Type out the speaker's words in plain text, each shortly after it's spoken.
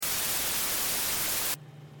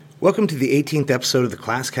Welcome to the 18th episode of the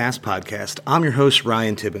ClassCast podcast. I'm your host,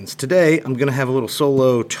 Ryan Tibbins. Today, I'm going to have a little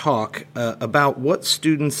solo talk about what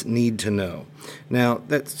students need to know. Now,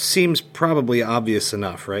 that seems probably obvious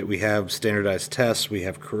enough, right? We have standardized tests, we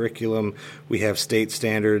have curriculum, we have state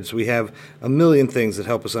standards, we have a million things that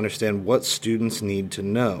help us understand what students need to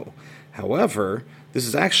know. However, this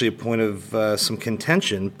is actually a point of some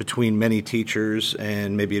contention between many teachers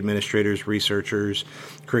and maybe administrators, researchers,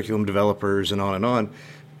 curriculum developers, and on,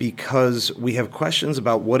 because we have questions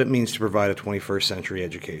about what it means to provide a 21st century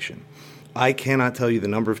education. I cannot tell you the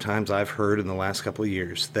number of times I've heard in the last couple of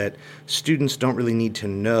years that students don't really need to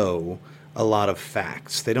know a lot of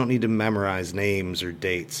facts. They don't need to memorize names or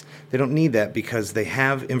dates. They don't need that because they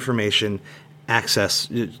have information access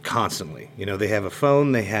constantly. You know, they have a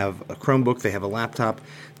phone, they have a Chromebook, they have a laptop,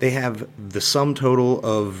 they have the sum total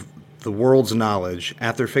of the world's knowledge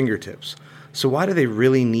at their fingertips. So why do they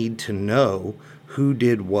really need to know who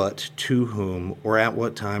did what, to whom, or at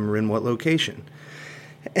what time, or in what location?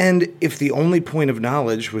 And if the only point of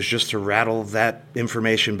knowledge was just to rattle that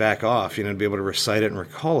information back off, to be able to recite it and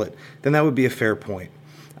recall it, then that would be a fair point.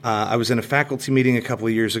 I was in a faculty meeting a couple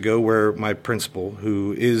of years ago where my principal,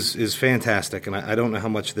 who is fantastic, and I don't know how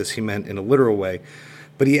much of this he meant in a literal way,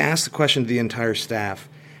 but he asked the question to the entire staff,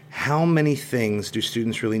 how many things do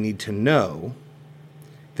students really need to know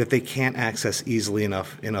that they can't access easily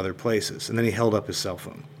enough in other places? And then he held up his cell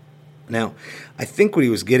phone. Now, I think what he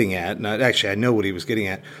was getting at, and actually I know what he was getting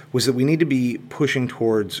at, was that we need to be pushing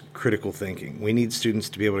towards critical thinking. We need students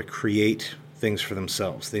to be able to create things for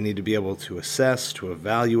themselves. They need to be able to assess, to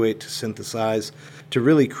evaluate, to synthesize, to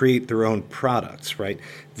really create their own products, right?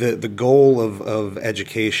 The goal of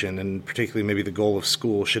education, and particularly maybe the goal of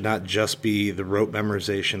school, should not just be the rote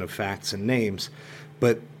memorization of facts and names,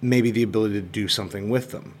 but maybe the ability to do something with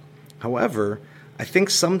them. However, I think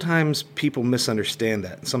sometimes people misunderstand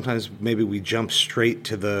that. Sometimes maybe we jump straight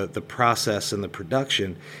to the process and the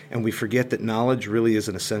production, and we forget that knowledge really is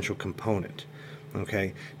an essential component.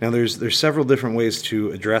 Okay. Now, there's several different ways to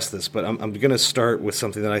address this, but I'm going to start with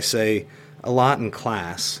something that I say a lot in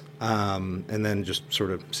class, and then just sort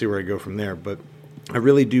of see where I go from there. But I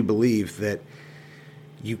really do believe that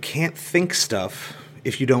you can't think stuff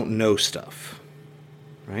if you don't know stuff.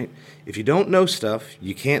 Right? If you don't know stuff,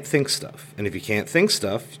 you can't think stuff. And if you can't think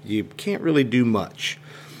stuff, you can't really do much.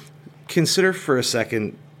 Consider for a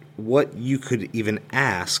second what you could even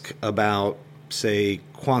ask about, say,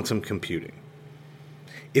 quantum computing.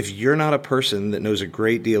 If you're not a person that knows a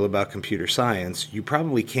great deal about computer science, you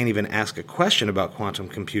probably can't even ask a question about quantum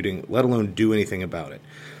computing, let alone do anything about it.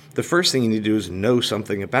 The first thing you need to do is know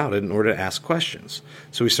something about it in order to ask questions.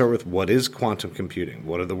 So we start with, what is quantum computing?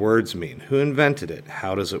 What do the words mean? Who invented it?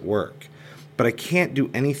 How does it work? But I can't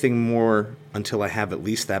do anything more until I have at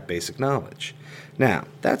least that basic knowledge. Now,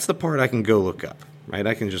 that's the part I can go look up, right?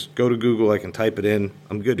 I can just go to Google, I can type it in,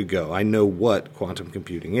 I'm good to go. I know what quantum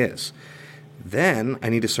computing is. Then I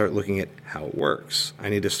need to start looking at how it works. I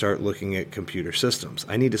need to start looking at computer systems.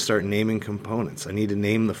 I need to start naming components. I need to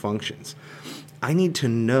name the functions. I need to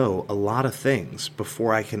know a lot of things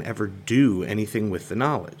before I can ever do anything with the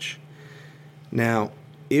knowledge. Now,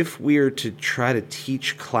 if we are to try to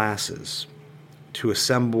teach classes to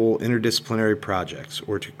assemble interdisciplinary projects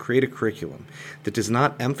or to create a curriculum that does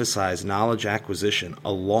not emphasize knowledge acquisition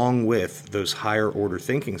along with those higher order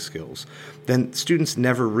thinking skills, then students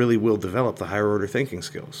never really will develop the higher order thinking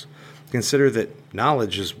skills. Consider that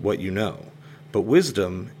knowledge is what you know, but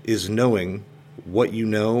wisdom is knowing what you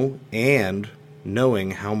know and knowing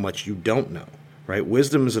how much you don't know, right?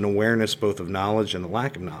 Wisdom is an awareness both of knowledge and the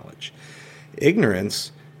lack of knowledge.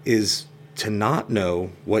 Ignorance is to not know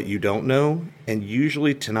what you don't know, and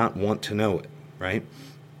usually to not want to know it, right?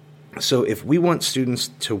 So if we want students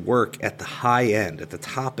to work at the high end, at the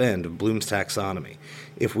top end of Bloom's taxonomy,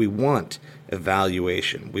 if we want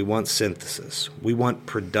evaluation, we want synthesis, we want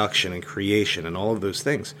production and creation and all of those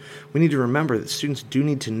things, we need to remember that students do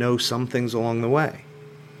need to know some things along the way.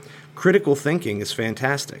 Critical thinking is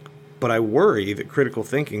fantastic, but I worry that critical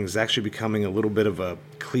thinking is actually becoming a little bit of a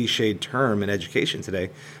cliched term in education today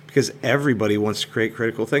because everybody wants to create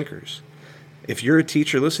critical thinkers. If you're a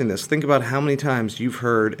teacher listening to this, think about how many times you've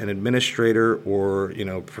heard an administrator or,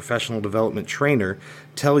 professional development trainer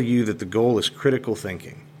tell you that the goal is critical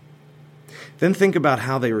thinking. Then think about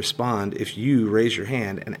how they respond if you raise your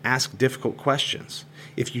hand and ask difficult questions.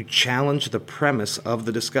 If you challenge the premise of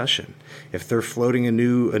the discussion, if they're floating a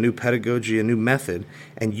new pedagogy, a new method,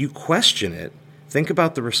 and you question it, think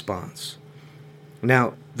about the response.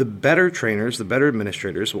 Now, the better trainers, the better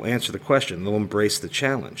administrators will answer the question. They'll embrace the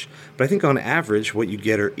challenge. But I think on average, what you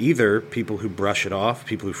get are either people who brush it off,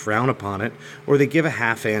 people who frown upon it, or they give a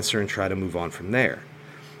half answer and try to move on from there.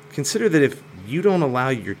 Consider that if you don't allow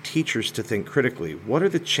your teachers to think critically, what are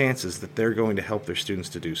the chances that they're going to help their students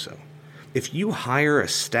to do so? If you hire a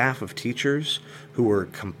staff of teachers who are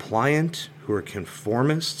compliant, who are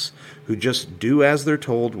conformists, who just do as they're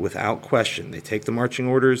told without question, they take the marching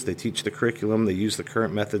orders, they teach the curriculum, they use the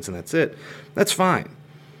current methods, and that's it, that's fine.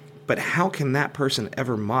 But how can that person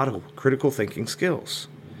ever model critical thinking skills?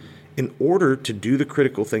 In order to do the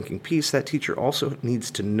critical thinking piece, that teacher also needs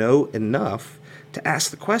to know enough to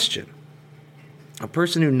ask the question. A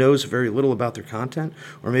person who knows very little about their content,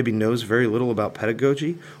 or maybe knows very little about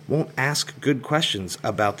pedagogy, won't ask good questions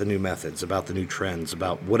about the new methods, about the new trends,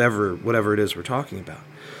 about whatever it is we're talking about.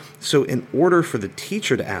 So in order for the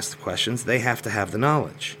teacher to ask the questions, they have to have the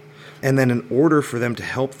knowledge. And then in order for them to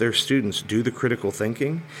help their students do the critical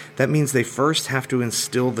thinking, that means they first have to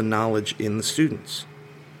instill the knowledge in the students.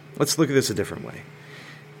 Let's look at this a different way.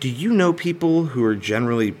 Do you know people who are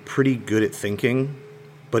generally pretty good at thinking,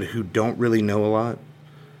 but who don't really know a lot?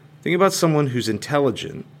 Think about someone who's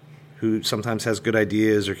intelligent, who sometimes has good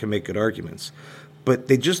ideas or can make good arguments, but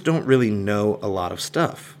they just don't really know a lot of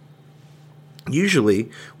stuff. Usually,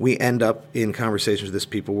 we end up in conversations with these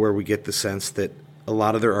people where we get the sense that a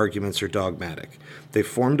lot of their arguments are dogmatic. They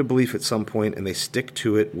formed a belief at some point and they stick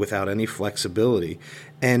to it without any flexibility.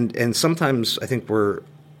 And sometimes I think we're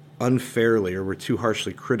unfairly or we're too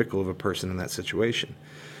harshly critical of a person in that situation.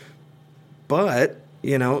 But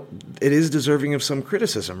it is deserving of some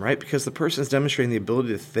criticism, right? Because the person is demonstrating the ability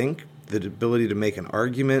to think, the ability to make an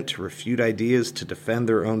argument, to refute ideas, to defend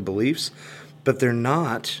their own beliefs, but they're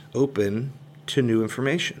not open to new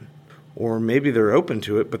information. Or maybe they're open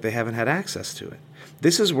to it, but they haven't had access to it.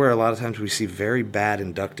 This is where a lot of times we see very bad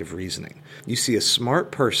inductive reasoning. You see a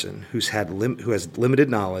smart person who has limited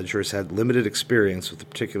knowledge or has had limited experience with a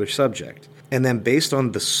particular subject, and then based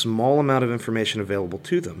on the small amount of information available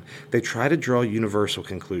to them, they try to draw universal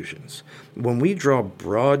conclusions. When we draw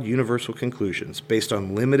broad universal conclusions based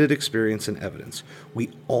on limited experience and evidence, we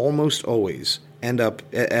almost always end up,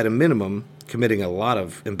 at a minimum, committing a lot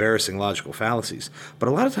of embarrassing logical fallacies. But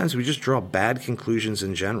a lot of times we just draw bad conclusions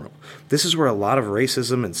in general. This is where a lot of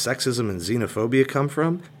racism and sexism and xenophobia come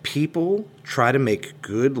from. People try to make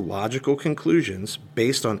good logical conclusions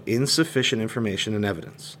based on insufficient information and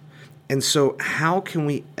evidence. And so how can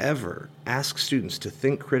we ever ask students to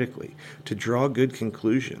think critically, to draw good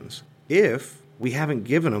conclusions, if we haven't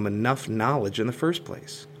given them enough knowledge in the first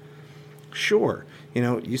place? Sure,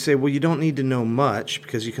 you say, well, you don't need to know much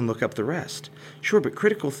because you can look up the rest. Sure, but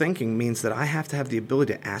critical thinking means that I have to have the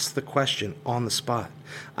ability to ask the question on the spot.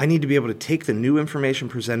 I need to be able to take the new information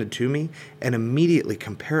presented to me and immediately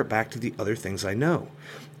compare it back to the other things I know.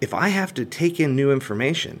 If I have to take in new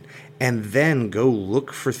information and then go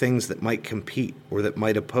look for things that might compete or that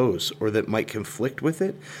might oppose or that might conflict with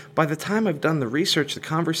it, by the time I've done the research, the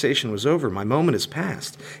conversation was over, my moment has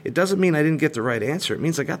passed. It doesn't mean I didn't get the right answer. It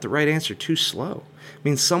means I got the right answer too slow. It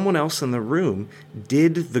means someone else in the room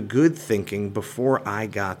did the good thinking before I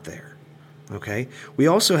got there. Okay? We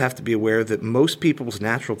also have to be aware that most people's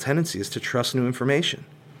natural tendency is to trust new information.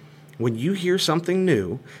 When you hear something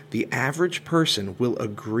new, the average person will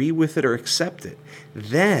agree with it or accept it,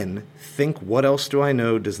 then think, what else do I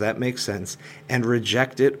know? Does that make sense? And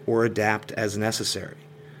reject it or adapt as necessary,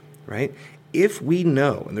 right? If we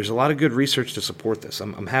know, and there's a lot of good research to support this.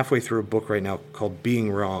 I'm halfway through a book right now called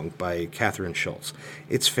Being Wrong by Catherine Schultz.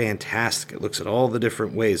 It's fantastic. It looks at all the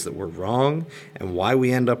different ways that we're wrong and why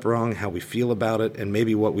we end up wrong, how we feel about it, and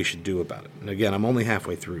maybe what we should do about it. And again, I'm only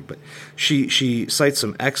halfway through, but she cites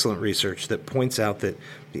some excellent research that points out that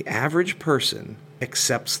the average person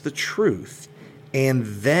accepts the truth and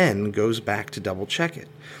then goes back to double check it.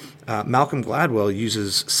 Malcolm Gladwell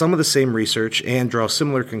uses some of the same research and draws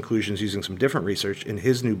similar conclusions using some different research in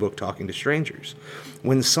his new book, Talking to Strangers.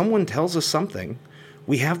 When someone tells us something,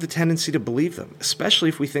 we have the tendency to believe them, especially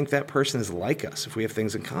if we think that person is like us, if we have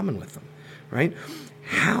things in common with them, right?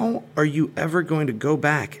 How are you ever going to go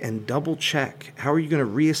back and double check? How are you going to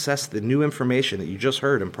reassess the new information that you just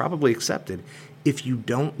heard and probably accepted if you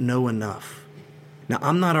don't know enough? Now,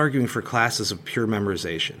 I'm not arguing for classes of pure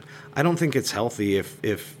memorization. I don't think it's healthy if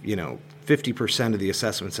 50% of the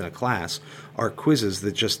assessments in a class are quizzes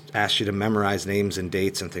that just ask you to memorize names and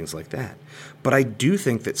dates and things like that. But I do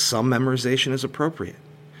think that some memorization is appropriate.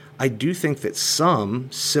 I do think that some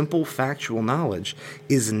simple factual knowledge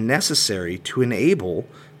is necessary to enable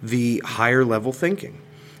the higher level thinking.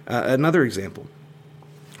 Another example.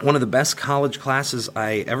 One of the best college classes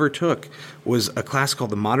I ever took was a class called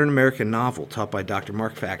The Modern American Novel, taught by Dr.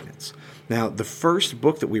 Mark Fagnitz. Now, the first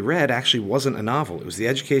book that we read actually wasn't a novel. It was The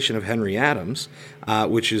Education of Henry Adams,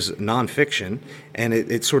 which is nonfiction, and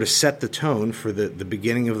it sort of set the tone for the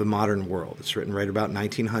beginning of the modern world. It's written right about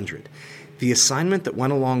 1900. The assignment that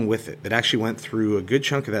went along with it, that actually went through a good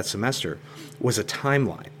chunk of that semester, was a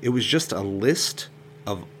timeline. It was just a list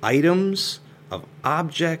of items, of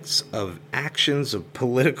objects, of actions, of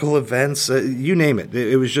political events, you name it.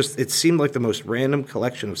 It seemed like the most random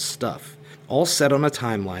collection of stuff, all set on a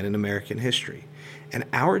timeline in American history. And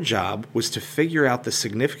our job was to figure out the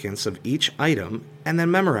significance of each item and then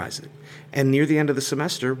memorize it. And near the end of the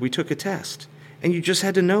semester, we took a test. And you just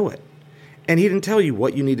had to know it. And he didn't tell you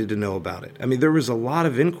what you needed to know about it. I mean, there was a lot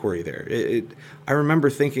of inquiry there. I remember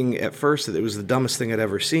thinking at first that it was the dumbest thing I'd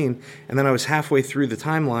ever seen, and then I was halfway through the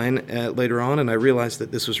timeline later on, and I realized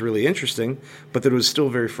that this was really interesting, but that it was still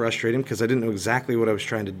very frustrating because I didn't know exactly what I was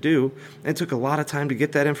trying to do, and it took a lot of time to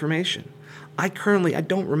get that information. I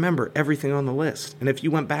don't remember everything on the list, and if you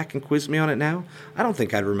went back and quizzed me on it now, I don't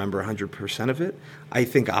think I'd remember 100% of it. I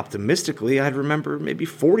think optimistically I'd remember maybe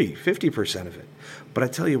 40, 50% of it. But I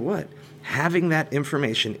tell you what, having that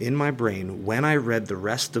information in my brain when I read the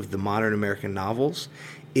rest of the modern American novels,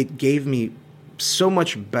 it gave me so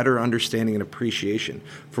much better understanding and appreciation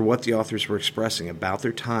for what the authors were expressing about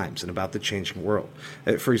their times and about the changing world.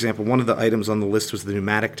 For example, one of the items on the list was the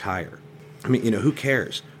pneumatic tire. I mean, who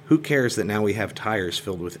cares? Who cares that now we have tires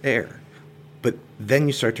filled with air? But then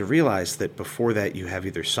you start to realize that before that you have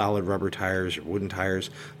either solid rubber tires or wooden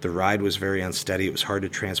tires. The ride was very unsteady. It was hard to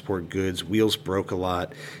transport goods. Wheels broke a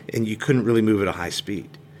lot, and you couldn't really move at a high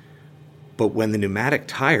speed. But when the pneumatic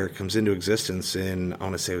tire comes into existence in, I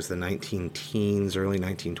want to say it was the 19-teens, early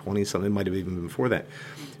 1920s, something might have even been before that,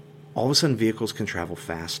 all of a sudden vehicles can travel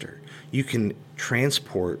faster. You can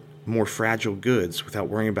transport more fragile goods without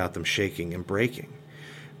worrying about them shaking and breaking.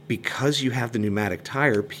 Because you have the pneumatic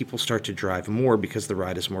tire, people start to drive more because the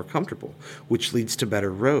ride is more comfortable, which leads to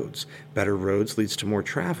better roads. Better roads leads to more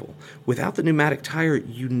travel. Without the pneumatic tire,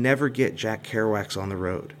 you never get Jack Kerouacs on the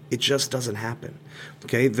road. It just doesn't happen.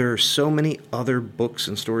 Okay, there are so many other books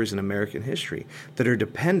and stories in American history that are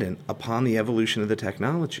dependent upon the evolution of the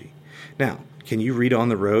technology. Now, can you read on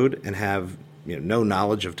the road and have no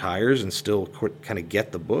knowledge of tires and still kind of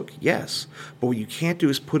get the book? Yes. But what you can't do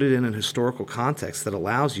is put it in an historical context that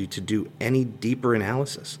allows you to do any deeper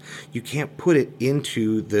analysis. You can't put it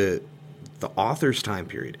into the author's time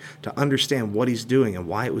period to understand what he's doing and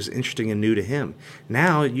why it was interesting and new to him.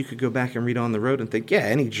 Now you could go back and read On the Road and think, yeah,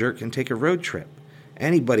 any jerk can take a road trip.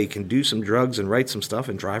 Anybody can do some drugs and write some stuff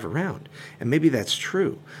and drive around. And maybe that's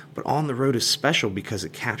true. But On the Road is special because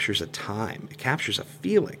it captures a time. It captures a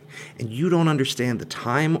feeling. And you don't understand the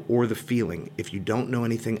time or the feeling if you don't know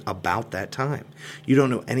anything about that time. You don't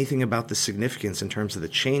know anything about the significance in terms of the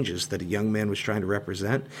changes that a young man was trying to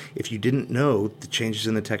represent if you didn't know the changes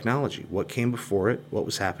in the technology, what came before it, what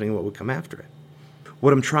was happening, what would come after it.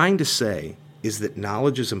 What I'm trying to say is that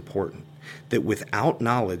knowledge is important, that without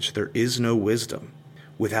knowledge there is no wisdom.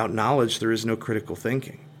 Without knowledge, there is no critical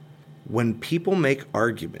thinking. When people make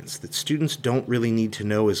arguments that students don't really need to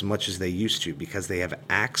know as much as they used to because they have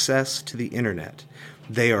access to the internet,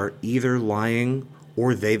 they are either lying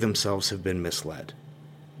or they themselves have been misled.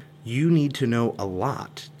 You need to know a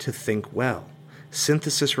lot to think well.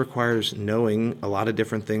 Synthesis requires knowing a lot of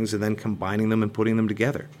different things and then combining them and putting them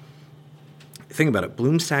together. Think about it.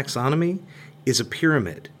 Bloom's taxonomy is a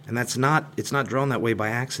pyramid, and it's not drawn that way by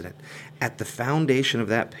accident. At the foundation of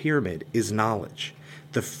that pyramid is knowledge.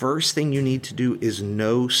 The first thing you need to do is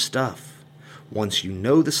know stuff. Once you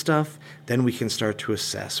know the stuff, then we can start to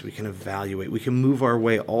assess, we can evaluate, we can move our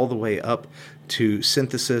way all the way up to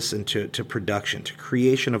synthesis and to production, to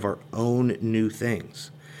creation of our own new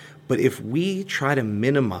things. But if we try to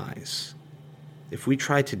minimize, if we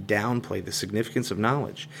try to downplay the significance of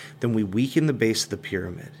knowledge, then we weaken the base of the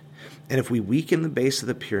pyramid. And if we weaken the base of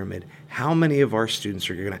the pyramid, how many of our students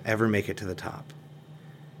are going to ever make it to the top?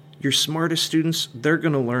 Your smartest students, they're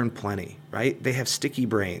going to learn plenty, right? They have sticky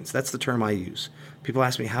brains. That's the term I use. People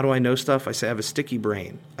ask me, how do I know stuff? I say, I have a sticky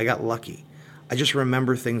brain. I got lucky. I just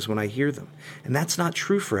remember things when I hear them. And that's not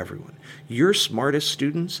true for everyone. Your smartest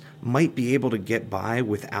students might be able to get by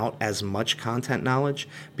without as much content knowledge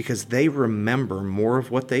because they remember more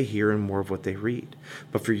of what they hear and more of what they read.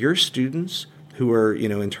 But for your students who are,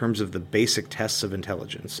 in terms of the basic tests of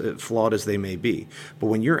intelligence, flawed as they may be, but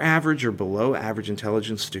when your average or below average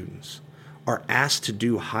intelligence students are asked to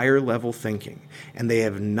do higher level thinking and they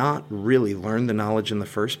have not really learned the knowledge in the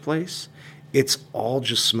first place, It's all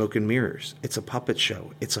just smoke and mirrors. It's a puppet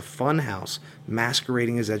show. It's a fun house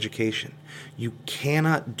masquerading as education. You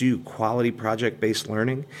cannot do quality project-based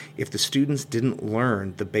learning if the students didn't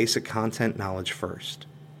learn the basic content knowledge first.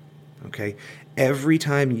 Okay? Every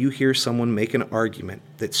time you hear someone make an argument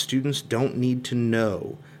that students don't need to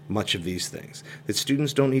know much of these things, that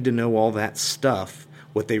students don't need to know all that stuff,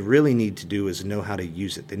 what they really need to do is know how to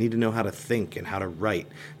use it. They need to know how to think and how to write.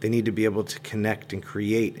 They need to be able to connect and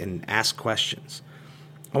create and ask questions.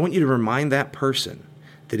 I want you to remind that person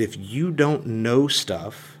that if you don't know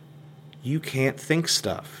stuff, you can't think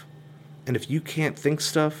stuff. And if you can't think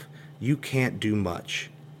stuff, you can't do much.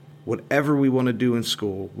 Whatever we want to do in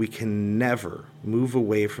school, we can never move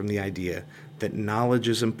away from the idea that knowledge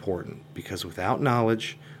is important, because without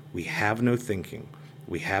knowledge, we have no thinking,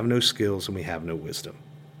 we have no skills, and we have no wisdom.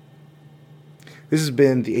 This has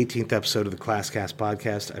been the 18th episode of the ClassCast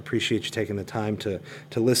podcast. I appreciate you taking the time to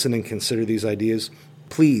listen and consider these ideas.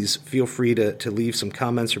 Please feel free to leave some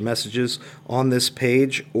comments or messages on this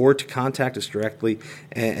page, or to contact us directly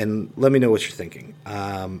and let me know what you're thinking.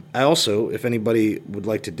 I also, if anybody would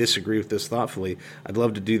like to disagree with this thoughtfully, I'd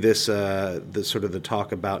love to do this, the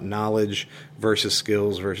talk about knowledge versus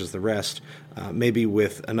skills versus the rest, maybe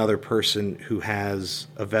with another person who has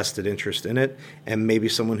a vested interest in it, and maybe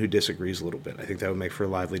someone who disagrees a little bit. I think that would make for a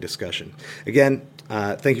lively discussion. Again,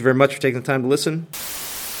 thank you very much for taking the time to listen.